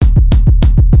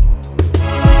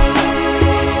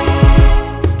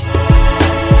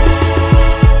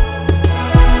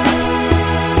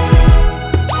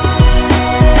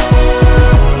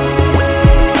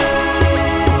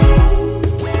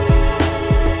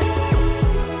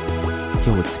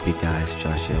Yo, what's up, you guys?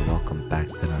 Josh here. Welcome back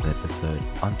to another episode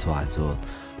on Twice World.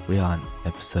 We're on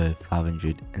episode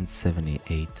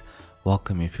 578.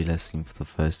 Welcome if you're listening for the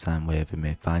first time, wherever you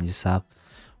may find yourself,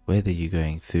 whether you're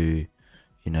going through,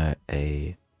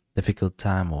 a difficult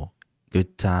time or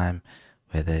good time,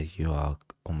 whether you are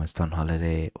almost on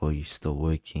holiday or you're still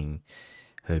working.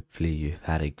 Hopefully, you've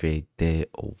had a great day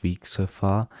or week so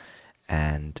far.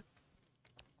 And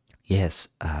yes,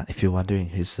 if you're wondering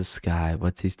who's this guy,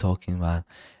 what's he's talking about,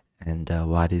 and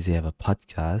why does he have a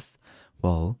podcast?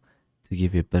 Well, to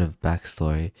give you a bit of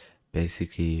backstory,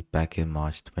 basically back in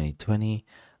March 2020,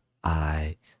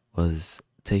 I was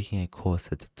taking a course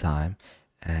at the time,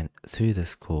 and through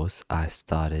this course, I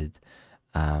started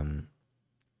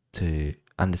to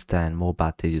understand more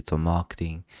about digital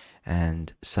marketing,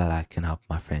 and so that I can help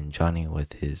my friend Johnny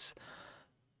with his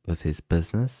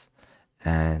business.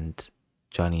 And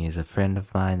Johnny is a friend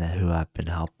of mine who I've been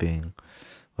helping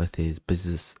with his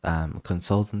business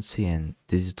consultancy and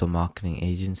digital marketing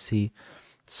agency.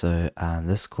 So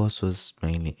this course was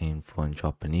mainly aimed for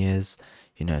entrepreneurs,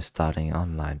 starting an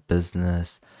online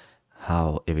business,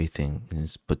 how everything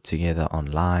is put together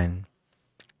online.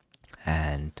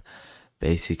 And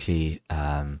basically,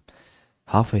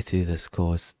 halfway through this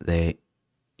course, they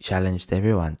challenged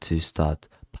everyone to start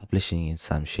publishing in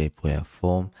some shape, way, or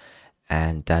form.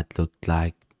 And that looked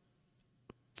like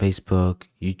Facebook,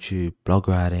 YouTube, blog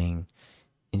writing,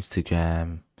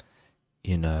 Instagram,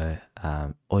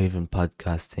 or even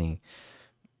podcasting,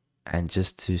 and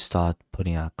just to start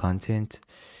putting out content,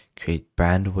 create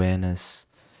brand awareness,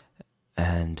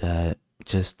 and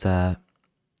just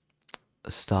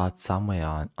start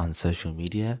somewhere on social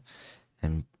media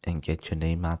and get your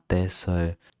name out there.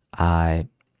 So I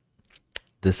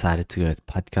decided to go with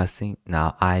podcasting.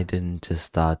 Now, I didn't just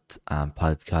start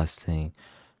podcasting,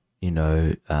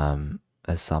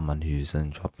 as someone who's an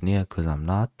entrepreneur, because I'm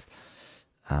not.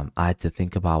 I had to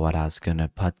think about what I was going to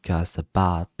podcast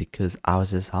about because I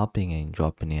was just helping an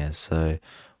entrepreneur. So,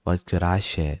 what could I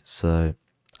share? So,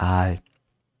 I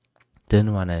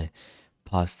didn't want to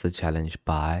pass the challenge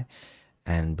by.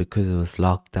 And because it was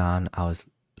lockdown, I was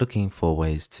looking for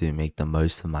ways to make the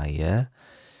most of my year.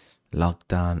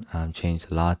 Lockdown changed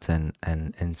a lot,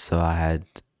 and so I had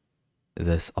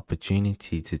this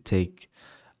opportunity to take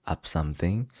up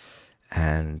something,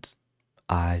 and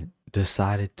I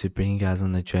decided to bring you guys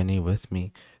on the journey with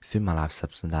me through my life's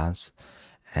ups and downs,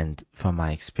 and from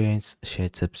my experience, share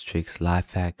tips, tricks,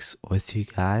 life hacks with you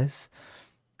guys,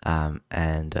 and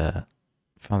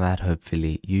from that,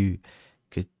 hopefully you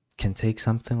can take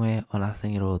something away or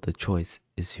nothing at all. The choice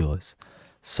is yours.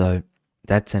 So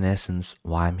that's in essence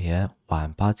why I'm here, why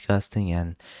I'm podcasting,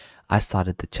 and I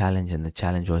started the challenge, and the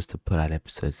challenge was to put out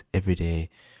episodes every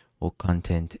day or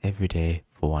content every day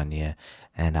for 1 year,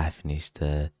 and I finished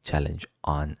the challenge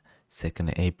on 2nd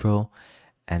of April,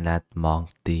 and that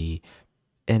marked the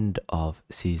end of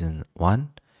season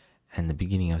 1 and the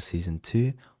beginning of season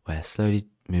 2, where I slowly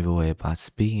move away about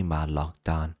speaking about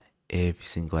lockdown every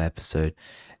single episode.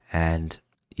 And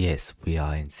yes, we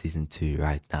are in season 2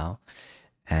 right now,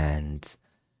 and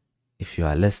if you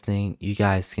are listening, you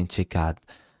guys can check out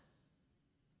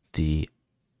the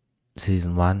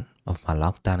season 1 of my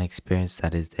lockdown experience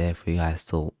that is there for you guys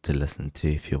still to listen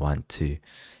to if you want to.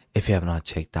 If you have not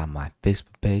checked out my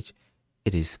Facebook page,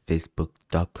 it is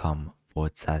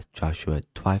facebook.com/Joshua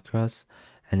Twycross,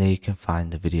 and there you can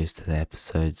find the videos to the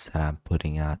episodes that I'm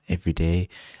putting out every day,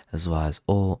 as well as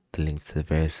all the links to the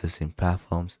various listening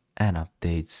platforms and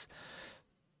updates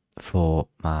for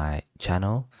my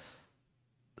channel.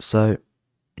 So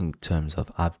in terms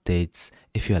of updates,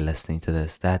 if you're listening to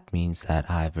this, that means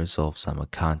that I've resolved some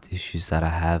account issues that I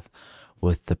have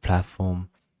with the platform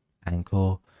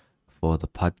Anchor for the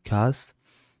podcast.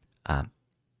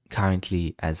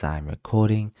 Currently, as I'm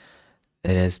recording,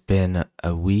 it has been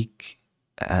a week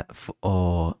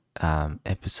for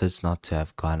episodes not to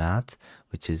have gone out,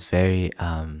 which is very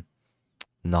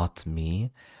not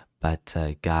me. But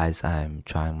guys, I'm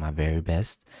trying my very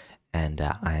best, and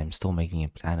I am still making a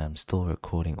plan. I'm still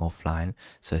recording offline.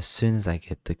 So as soon as I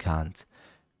get the count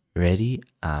ready,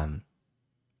 and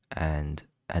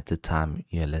at the time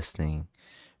you're listening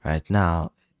right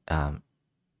now, the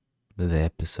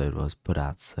episode was put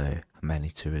out, so I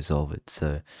managed to resolve it.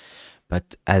 So,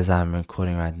 but as I'm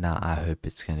recording right now, I hope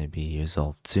it's going to be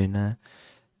resolved sooner,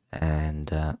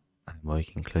 and I'm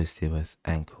working closely with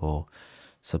Anchor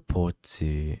support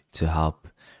to help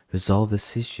resolve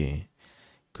this issue.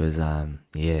 Because to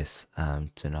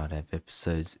not have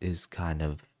episodes is kind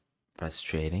of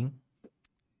frustrating,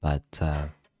 but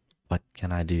what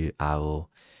can I do? I will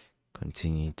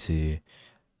continue to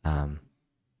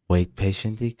wait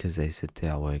patiently because they said they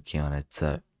are working on it.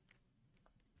 So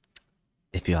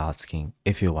if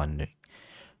you're wondering,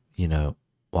 you know,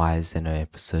 why is there no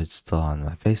episode still on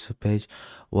my Facebook page?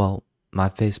 Well, my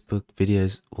Facebook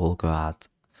videos will go out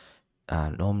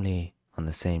normally on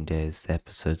the same day as the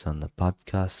episodes on the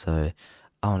podcast. So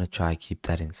I want to try keep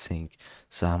that in sync.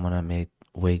 So I'm gonna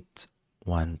wait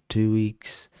 2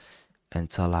 weeks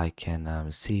until I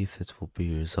can see if it will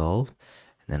be resolved,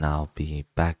 and then I'll be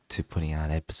back to putting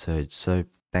out episodes. So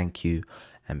thank you,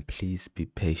 and please be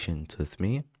patient with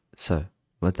me. So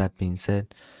with that being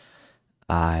said,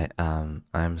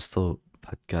 I'm still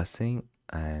podcasting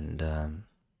and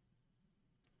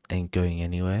ain't going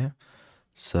anywhere.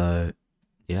 So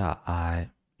yeah, I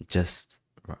just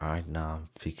right now I'm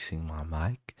fixing my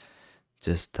mic,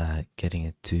 just getting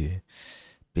it to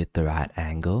be at the right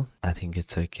angle. I think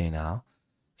it's okay now.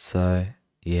 So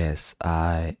yes,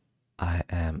 I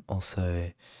am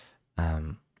also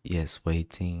yes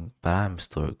waiting, but I'm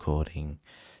still recording,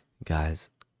 guys.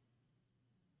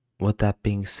 With that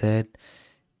being said,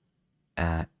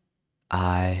 uh,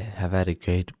 I have had a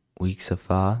great week so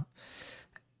far,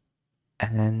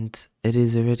 and it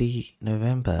is already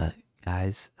November,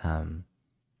 guys.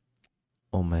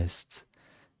 Almost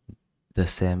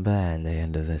December and the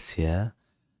end of this year.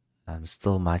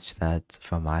 Still much that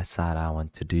from my side I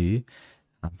want to do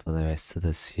for the rest of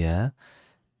this year,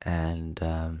 and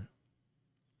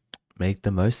make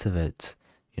the most of it.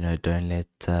 You know, don't let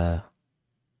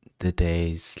the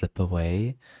days slip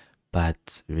away,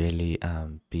 but really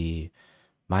be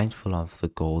mindful of the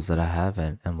goals that I have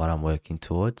and what I'm working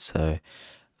towards. So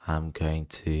I'm going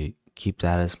to keep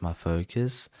that as my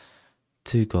focus.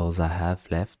 2 goals I have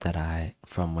left that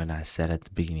from when I said at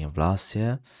the beginning of last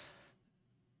year.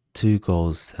 2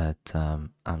 goals that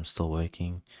I'm still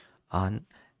working on,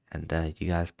 and you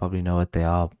guys probably know what they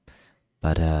are,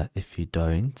 but if you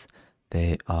don't,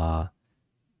 they are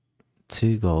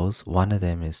 2 goals. One of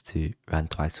them is to run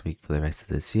twice a week for the rest of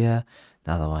this year.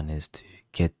 Another one is to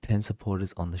get 10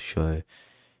 supporters on the show.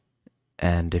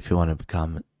 And if you want to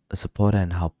become a supporter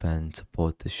and help and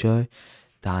support the show,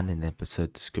 down in the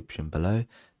episode description below,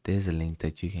 there's a link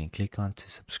that you can click on to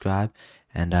subscribe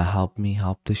and help me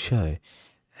help the show.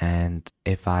 And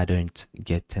if I don't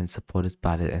get 10 supporters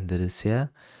by the end of this year,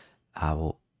 I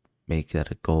will make that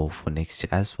a goal for next year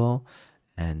as well.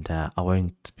 And I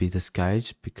won't be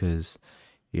discouraged because,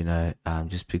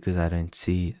 just because I don't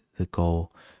see the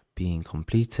goal being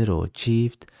completed or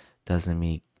achieved doesn't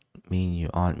mean you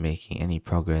aren't making any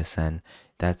progress. And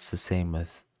that's the same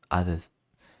with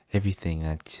everything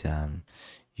that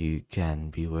you can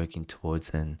be working towards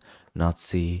and not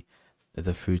see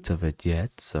the fruit of it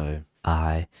yet. So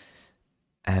I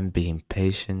am being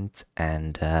patient,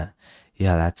 and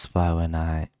yeah, that's why when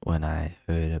I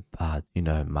heard about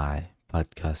my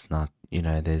podcast not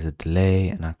there's a delay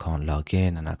and I can't log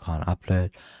in and I can't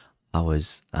upload, I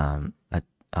was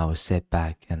set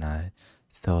back, and I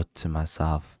thought to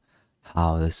myself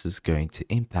how this is going to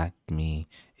impact me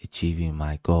achieving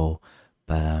my goal.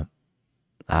 But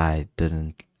I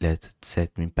didn't let it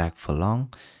set me back for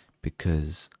long,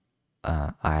 because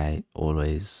I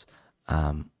always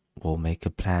will make a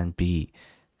plan B,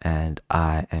 and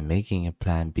I am making a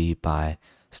plan B by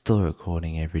still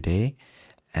recording every day.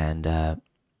 And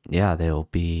yeah, there will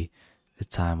be a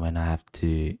time when I have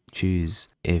to choose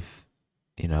if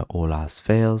all else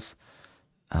fails,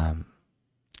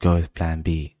 go with plan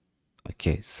B.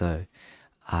 Okay, so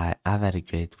I've had a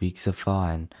great week so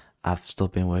far, and I've still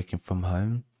been working from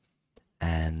home,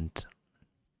 and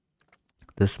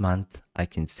this month I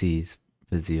can see is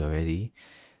busy already.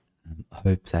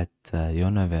 Hope that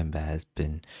your November has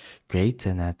been great,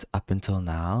 and that up until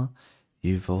now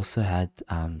you've also had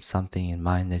something in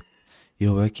mind that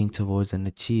you're working towards and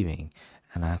achieving,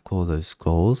 and I call those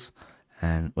goals.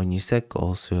 And when you set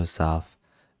goals for yourself,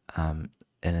 and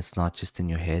it's not just in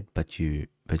your head, but you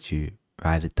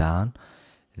write it down,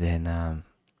 then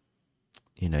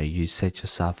you set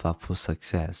yourself up for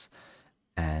success.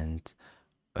 And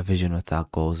a vision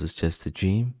without goals is just a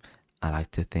dream, I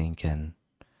like to think, and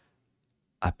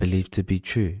I believe to be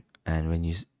true. And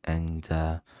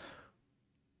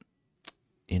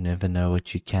you never know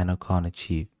what you can or can't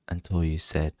achieve until you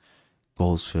set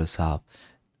goals for yourself.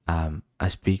 I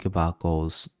speak about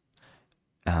goals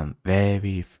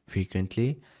very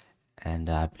frequently, and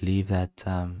I believe that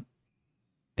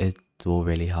it will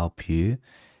really help you.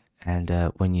 And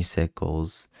when you set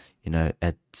goals,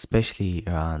 especially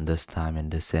around this time in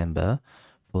December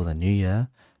for the new year,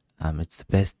 it's the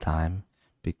best time,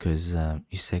 because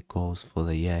you set goals for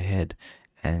the year ahead,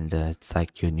 and it's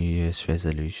like your New Year's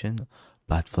resolution,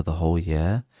 but for the whole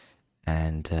year.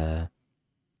 And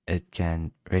it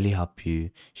can really help you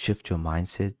shift your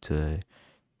mindset to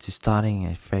starting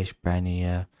a fresh brand new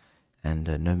year.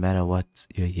 And no matter what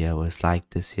your year was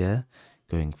like this year,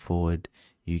 going forward,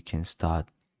 you can start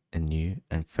anew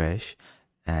and fresh,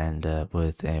 and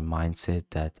with a mindset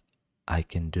that I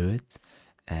can do it,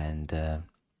 and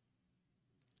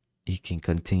you can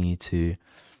continue to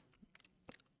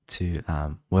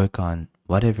work on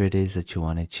whatever it is that you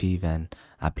want to achieve, and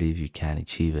I believe you can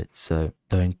achieve it. So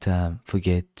don't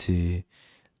forget to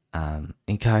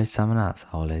encourage someone else.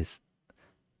 I always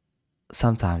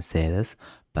sometimes say this,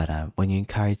 but when you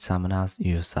encourage someone else,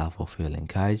 you yourself will feel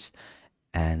encouraged,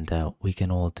 and we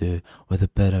can all do with a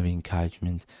bit of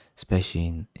encouragement,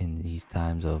 especially in these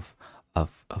times of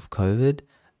COVID,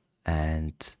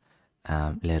 and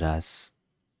let us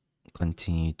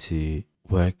continue to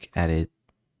work at it,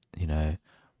 you know,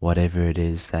 whatever it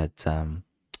is that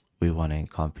we want to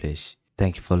accomplish.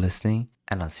 Thank you for listening,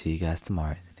 and I'll see you guys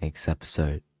tomorrow in the next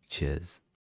episode. Cheers.